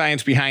plenty of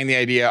science behind the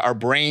idea. Our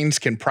brains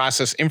can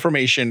process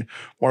information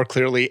more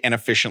clearly and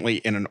efficiently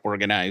in an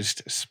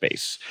organized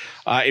space.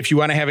 If you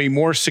want to have a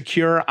more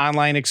secure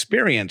online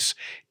experience,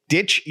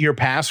 ditch your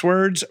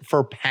passwords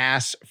for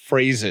pass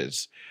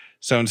phrases.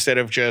 So instead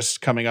of just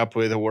coming up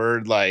with a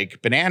word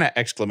like banana !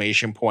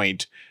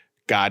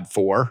 God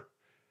for,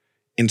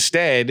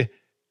 instead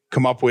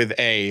come up with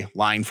a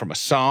line from a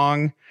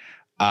song,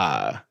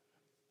 a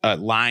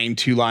line,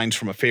 2 lines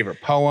from a favorite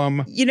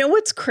poem. You know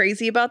what's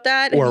crazy about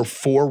that? Or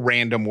 4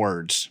 random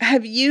words.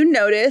 Have you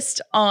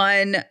noticed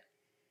on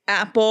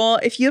Apple,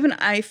 if you have an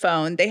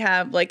iPhone, they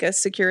have like a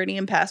security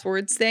and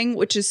passwords thing,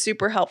 which is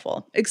super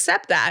helpful.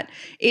 Except that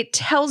it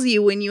tells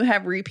you when you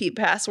have repeat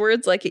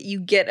passwords, like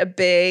you get a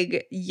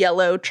big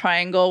yellow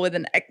triangle with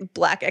a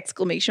black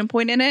exclamation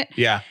point in it.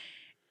 Yeah.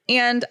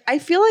 And I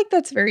feel like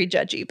that's very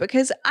judgy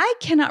because I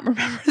cannot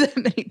remember that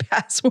many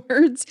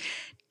passwords.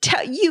 Do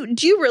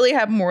you really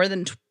have more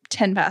than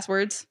 10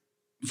 passwords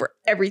for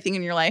everything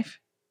in your life?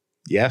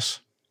 Yes.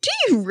 Do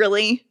you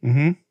really?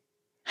 Mm-hmm.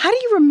 How do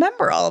you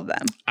remember all of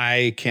them?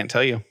 I can't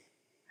tell you.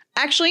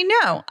 Actually,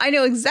 no. I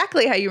know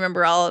exactly how you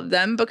remember all of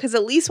them because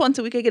at least once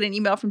a week I get an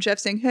email from Jeff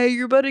saying, hey,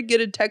 you're about to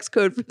get a text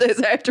code for this.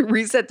 I have to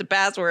reset the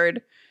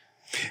password.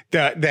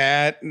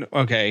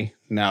 Okay,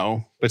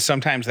 no. But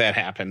sometimes that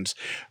happens.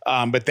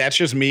 But that's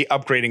just me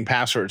upgrading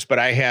passwords. But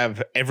I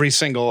have every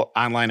single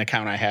online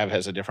account I have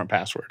has a different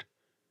password.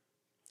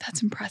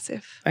 That's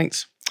impressive.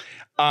 Thanks.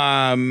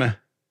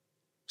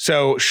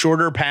 So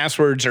shorter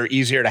passwords are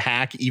easier to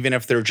hack, even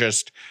if they're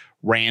just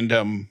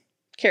random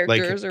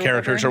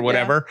characters or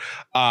whatever.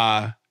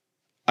 Yeah.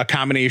 A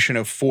combination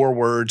of 4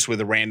 words with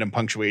a random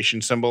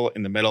punctuation symbol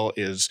in the middle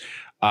is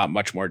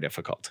much more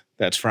difficult.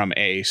 That's from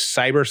a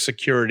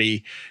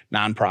cybersecurity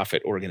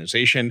nonprofit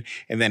organization.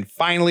 And then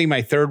finally,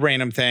 my third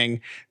random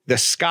thing, the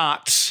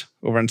Scots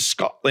over in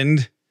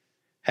Scotland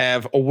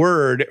have a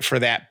word for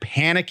that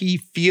panicky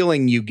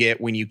feeling you get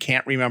when you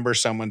can't remember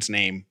someone's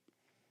name.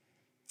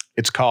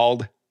 It's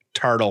called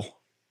tartle.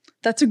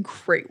 That's a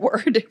great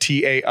word.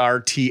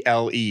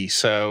 Tartle.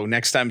 So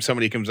next time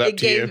somebody comes up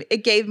to you.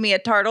 It gave me a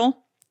tartle.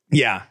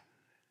 Yeah.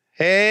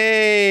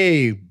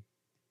 Hey,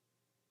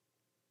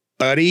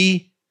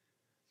 buddy.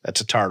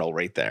 That's a tartle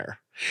right there.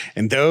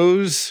 And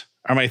those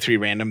are my 3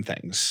 random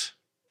things.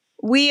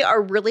 We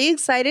are really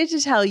excited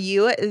to tell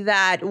you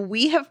that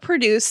we have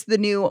produced the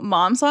new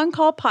Moms on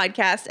Call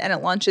podcast and it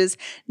launches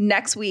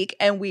next week.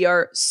 And we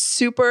are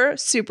super,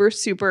 super,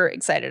 super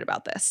excited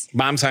about this.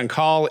 Moms on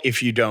Call,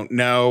 if you don't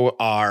know,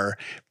 are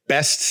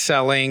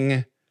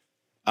best-selling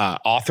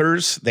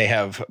authors. They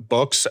have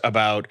books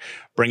about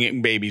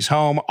bringing babies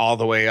home all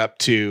the way up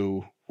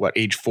to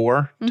age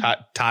 4,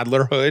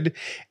 toddlerhood.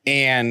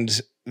 And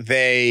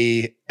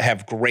they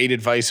have great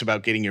advice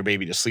about getting your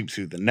baby to sleep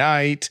through the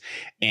night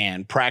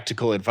and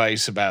practical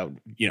advice about,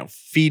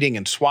 feeding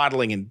and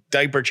swaddling and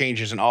diaper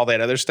changes and all that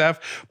other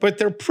stuff. But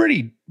they're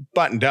pretty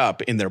buttoned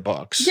up in their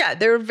books. Yeah,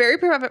 they're very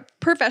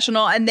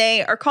professional, and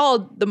they are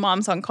called the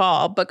Moms on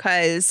Call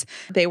because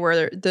they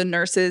were the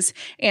nurses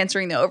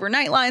answering the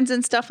overnight lines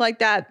and stuff like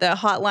that, the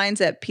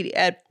hotlines at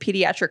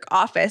pediatric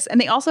office.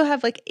 And they also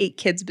have 8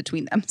 kids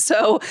between them.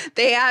 So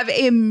they have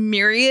a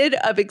myriad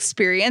of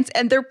experience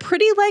and they're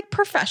pretty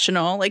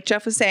professional, like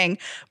Jeff was saying,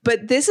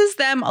 but this is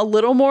them a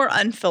little more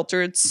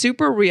unfiltered,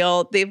 super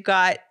real. They've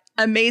got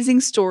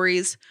amazing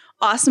stories,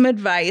 awesome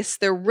advice.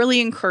 They're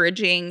really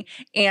encouraging.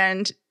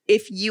 And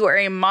if you are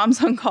a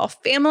Moms on Call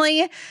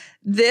family,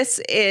 this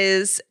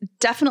is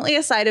definitely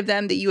a side of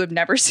them that you have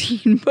never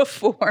seen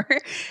before.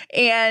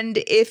 And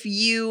if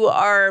you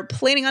are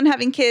planning on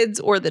having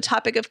kids or the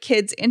topic of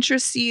kids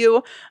interests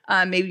you,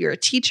 maybe you're a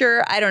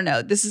teacher, I don't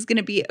know. This is going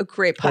to be a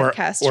great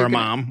podcast. Or a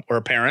mom or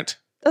a parent.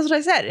 That's what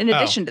I said. In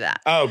addition to that.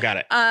 Oh, got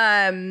it.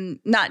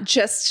 Not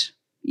just,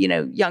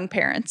 young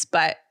parents,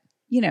 but,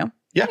 yeah.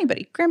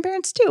 Anybody,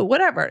 grandparents too,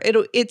 whatever.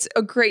 It's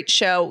a great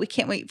show. We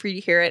can't wait for you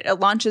to hear it. It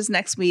launches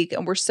next week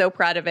and we're so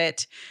proud of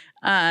it.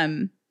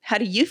 How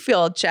do you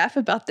feel, Jeff,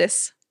 about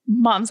this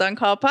Moms on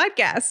Call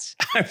podcast?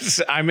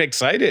 I'm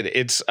excited.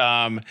 It's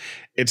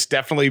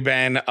definitely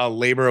been a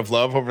labor of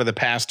love over the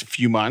past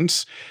few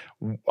months.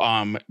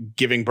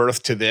 Giving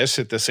birth to this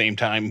at the same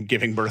time,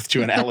 giving birth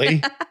to an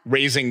Ellie,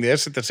 raising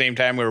this at the same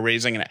time we're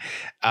raising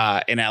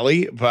an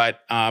Ellie. But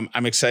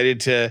I'm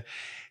excited to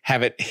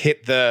have it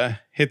hit the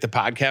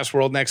podcast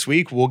world next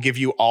week. We'll give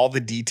you all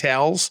the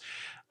details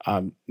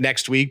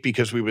next week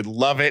because we would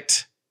love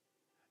it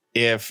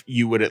if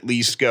you would at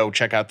least go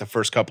check out the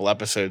first couple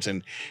episodes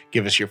and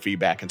give us your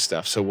feedback and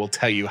stuff. So we'll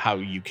tell you how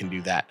you can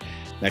do that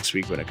next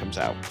week when it comes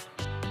out.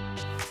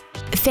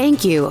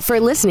 Thank you for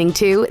listening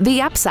to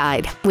The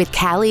Upside with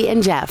Callie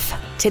and Jeff.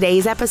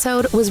 Today's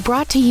episode was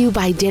brought to you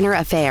by Dinner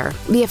Affair,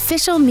 the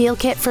official meal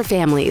kit for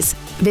families.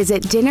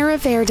 Visit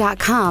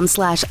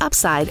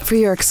dinneraffair.com/upside for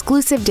your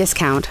exclusive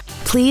discount.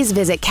 Please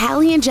visit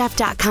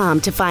callieandjeff.com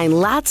to find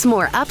lots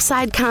more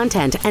Upside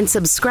content and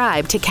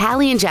subscribe to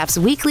Callie and Jeff's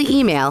weekly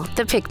email,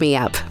 The Pick Me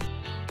Up.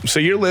 So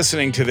you're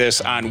listening to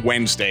this on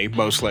Wednesday,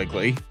 most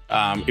likely.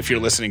 If you're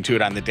listening to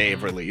it on the day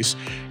of release,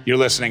 you're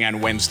listening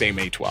on Wednesday,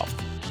 May 12th.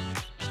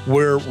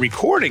 We're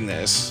recording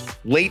this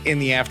late in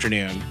the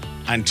afternoon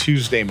on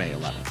Tuesday, May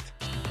 11th.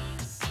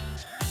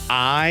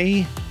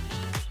 I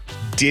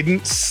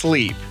didn't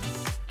sleep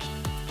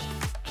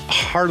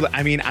hardly.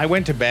 I mean, I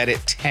went to bed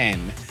at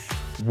 10,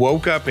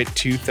 woke up at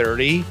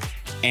 2:30,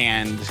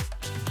 and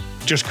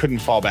just couldn't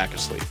fall back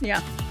asleep.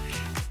 Yeah.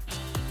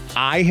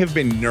 I have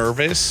been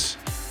nervous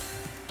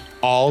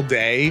all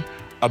day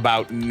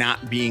about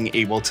not being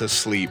able to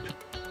sleep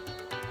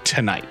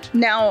tonight.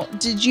 Now,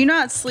 did you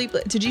not sleep?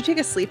 Did you take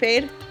a sleep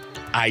aid?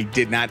 I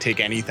did not take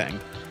anything.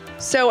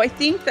 So I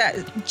think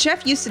that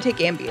Jeff used to take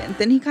Ambien.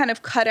 Then he kind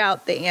of cut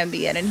out the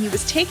Ambien, and he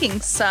was taking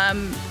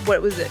some,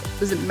 what was it?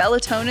 Was it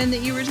melatonin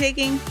that you were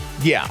taking?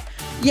 Yeah.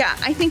 Yeah,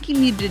 I think you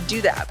need to do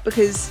that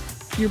because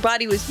your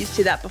body was used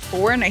to that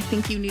before, and I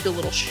think you need a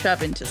little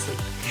shove into sleep.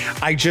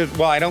 I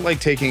don't like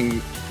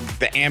taking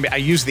the Ambien. I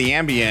used the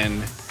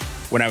Ambien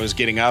when I was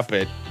getting up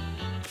at,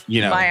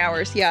 my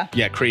hours, yeah.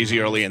 Yeah, crazy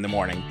early in the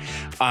morning.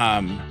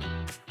 And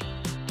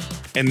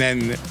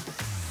then,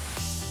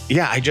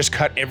 I just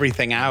cut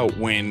everything out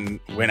when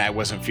I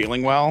wasn't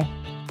feeling well.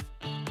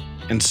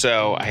 And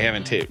so I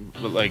haven't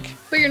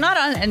But you're not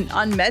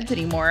on meds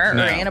anymore, or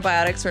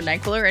antibiotics or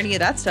NyQuil or any of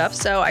that stuff.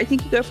 So I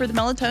think you go for the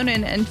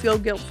melatonin and feel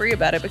guilt-free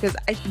about it, because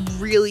I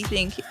really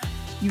think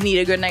you need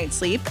a good night's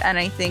sleep. And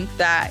I think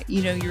that,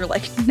 you're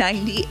like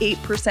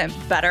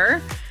 98% better.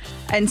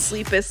 And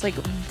sleep is like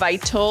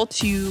vital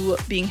to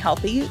being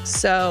healthy.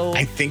 So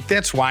I think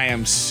that's why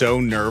I'm so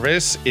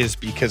nervous, is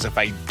because if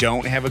I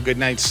don't have a good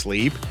night's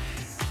sleep,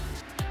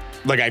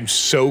 like I'm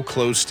so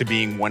close to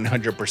being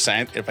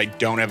 100%. If I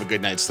don't have a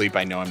good night's sleep,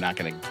 I know I'm not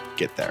going to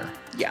get there.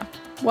 Yeah.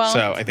 Well,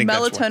 so I think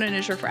melatonin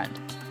is your friend.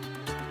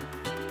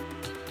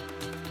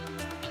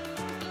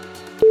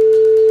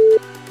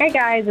 Hey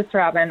guys, it's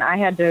Robin. I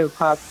had to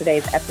pause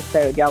today's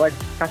episode. Y'all are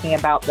talking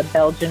about the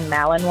Belgian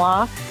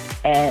Malinois.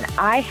 And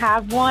I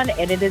have one,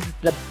 and it is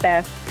the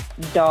best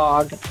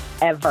dog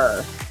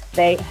ever.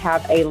 They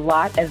have a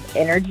lot of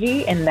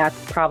energy, and that's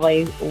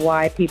probably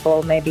why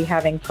people may be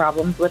having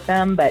problems with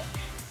them. But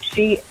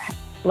she,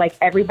 like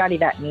everybody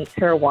that meets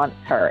her, wants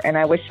her. And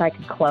I wish I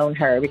could clone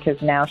her,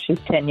 because now she's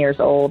 10 years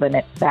old, and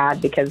it's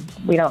sad because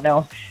we don't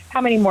know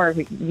how many more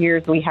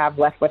years we have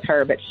left with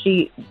her. But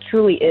she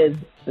truly is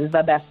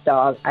the best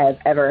dog I have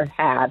ever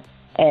had.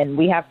 And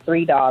we have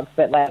 3 dogs,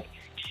 but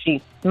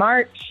she's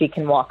smart. She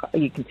can walk.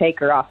 You can take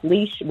her off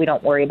leash. We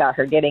don't worry about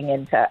her getting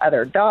into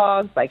other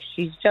dogs.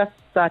 She's just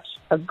such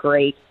a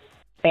great,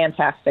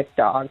 fantastic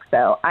dog.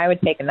 So I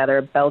would take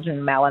another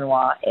Belgian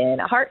Malinois in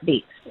a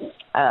heartbeat.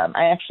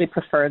 I actually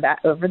prefer that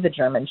over the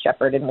German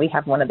Shepherd, and we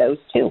have one of those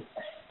too.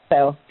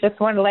 So just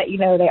wanted to let you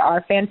know they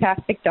are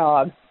fantastic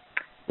dogs.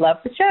 Love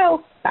the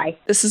show. Bye.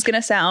 This is going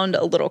to sound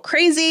a little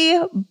crazy,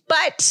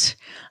 but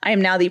I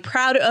am now the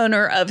proud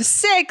owner of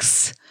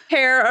 6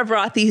 pair of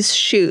Rothy's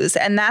shoes.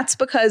 And that's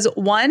because,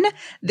 one,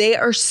 they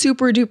are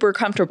super duper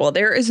comfortable.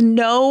 There is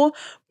no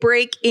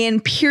break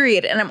in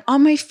period. And I'm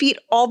on my feet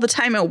all the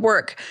time at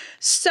work.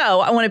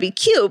 So I want to be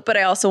cute, but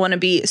I also want to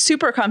be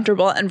super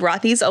comfortable. And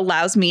Rothy's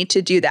allows me to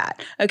do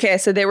that. Okay,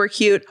 so they were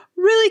cute.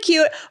 Really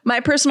cute. My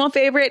personal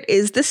favorite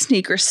is the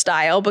sneaker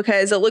style,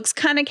 because it looks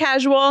kind of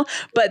casual,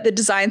 but the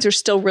designs are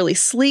still really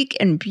sleek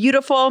and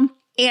beautiful.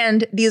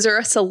 And these are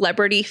a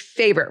celebrity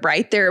favorite,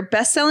 right? Their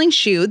best-selling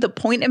shoe, the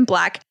Point in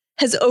Black,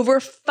 has over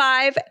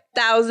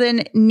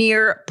 5,000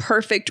 near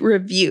perfect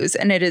reviews,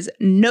 and it is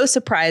no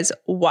surprise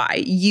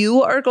why.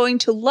 You are going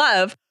to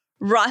love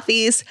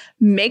Rothy's.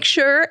 Make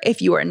sure,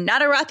 if you are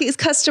not a Rothy's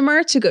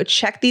customer, to go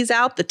check these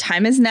out. The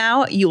time is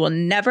now. You will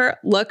never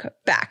look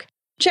back.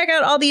 Check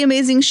out all the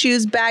amazing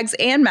shoes, bags,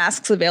 and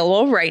masks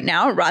available right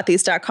now at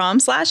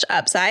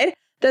rothys.com/upside.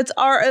 That's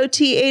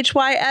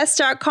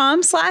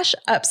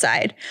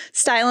rothys.com/upside.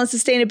 Style and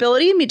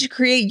sustainability meet to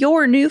create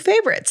your new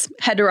favorites.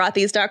 Head to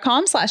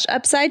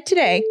rothys.com/upside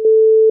today.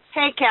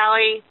 Hey,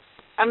 Callie.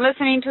 I'm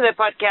listening to the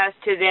podcast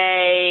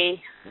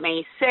today,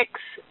 May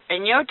 6th,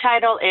 and your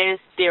title is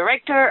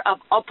Director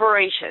of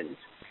Operations.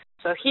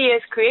 So he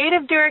is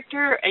Creative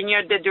Director, and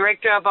you're the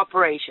Director of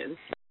Operations.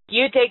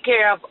 You take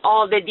care of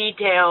all the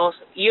details.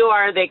 You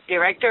are the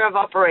Director of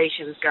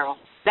Operations, girl.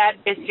 That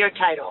is your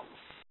title.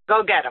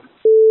 Go get him.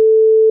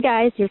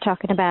 Guys, you're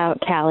talking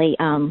about Callie.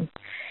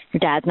 Your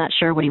dad's not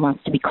sure what he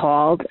wants to be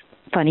called.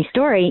 Funny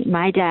story,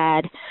 my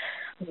dad,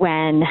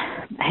 when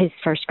his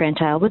first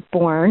grandchild was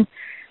born,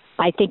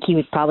 I think he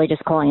was probably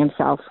just calling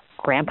himself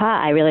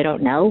Grandpa. I really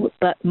don't know.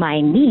 But my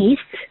niece,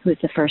 who's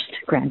the first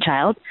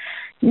grandchild,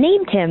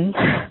 named him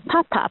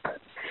Pop Pop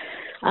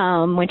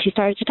when she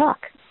started to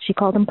talk. She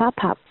called him Pop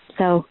Pop.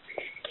 So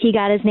he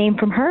got his name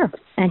from her,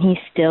 and he's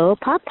still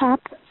Pop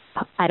Pop.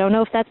 I don't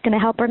know if that's going to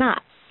help or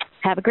not.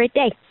 Have a great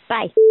day.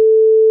 Bye.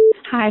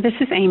 Hi, this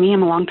is Amy.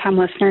 I'm a longtime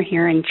listener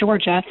here in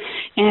Georgia,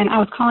 and I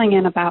was calling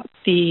in about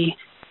the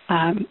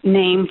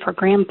name for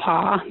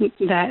Grandpa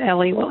that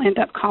Ellie will end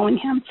up calling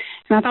him.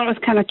 And I thought it was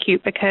kind of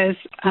cute because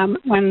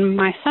when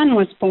my son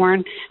was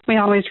born, we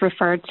always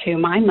referred to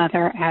my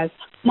mother as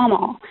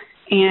Mama.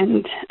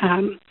 And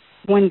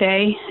one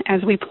day,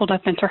 as we pulled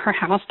up into her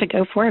house to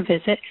go for a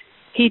visit,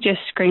 he just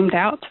screamed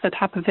out to the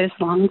top of his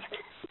lungs,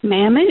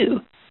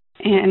 Mamu.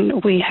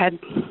 And we had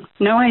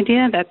no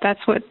idea that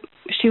that's what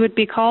she would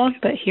be called,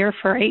 but here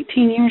for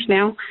 18 years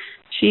now,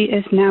 she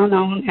is now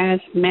known as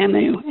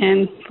Mamu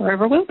and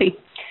forever will be.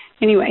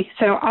 Anyway,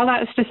 so all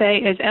that is to say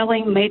is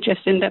Ellie may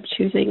just end up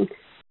choosing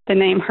the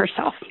name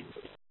herself.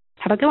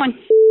 Have a good one.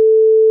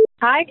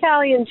 Hi,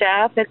 Callie and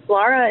Jeff. It's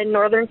Laura in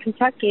Northern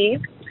Kentucky.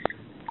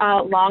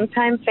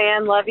 Longtime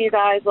fan. Love you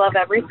guys. Love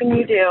everything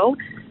you do.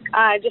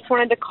 I just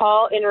wanted to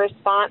call in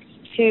response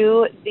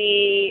to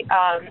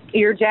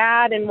your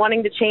dad and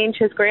wanting to change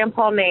his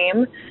grandpa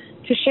name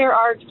to share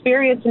our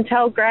experience and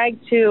tell Greg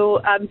to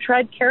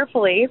tread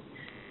carefully.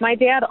 My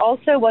dad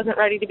also wasn't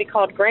ready to be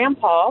called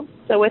Grandpa,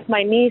 so with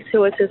my niece, who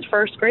was his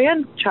first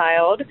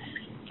grandchild,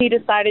 he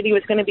decided he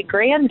was going to be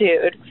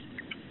Granddude.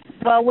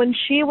 Well, when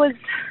she was,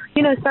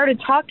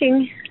 started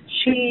talking,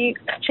 she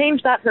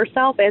changed that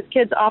herself, as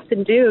kids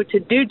often do, to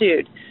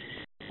Doo-Dude.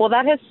 Well,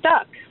 that has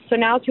stuck. So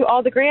now to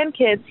all the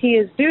grandkids, he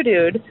is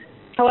Doo-Dude.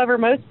 However,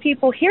 most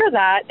people hear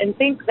that and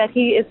think that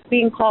he is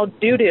being called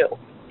Doo-Doo,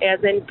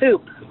 as in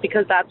poop,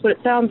 because that's what it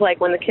sounds like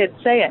when the kids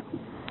say it.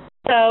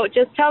 So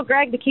just tell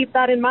Greg to keep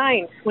that in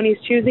mind when he's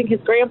choosing his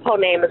grandpa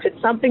name. If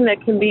it's something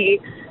that can be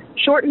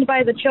shortened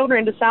by the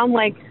children to sound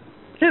like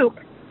poop,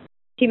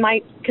 he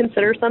might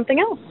consider something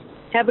else.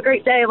 Have a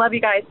great day. Love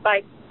you guys.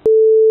 Bye.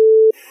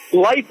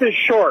 Life is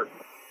short.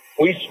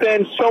 We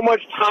spend so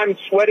much time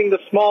sweating the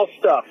small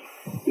stuff,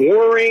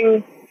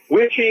 worrying,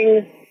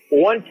 wishing,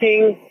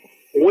 wanting,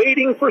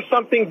 waiting for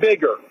something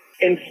bigger,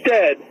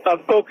 instead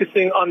of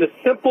focusing on the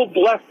simple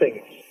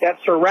blessings that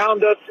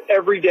surround us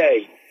every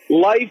day.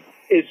 Life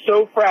is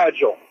so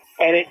fragile,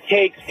 and it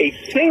takes a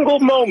single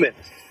moment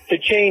to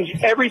change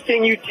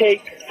everything you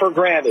take for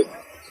granted.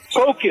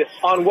 Focus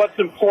on what's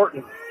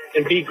important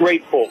and be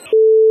grateful.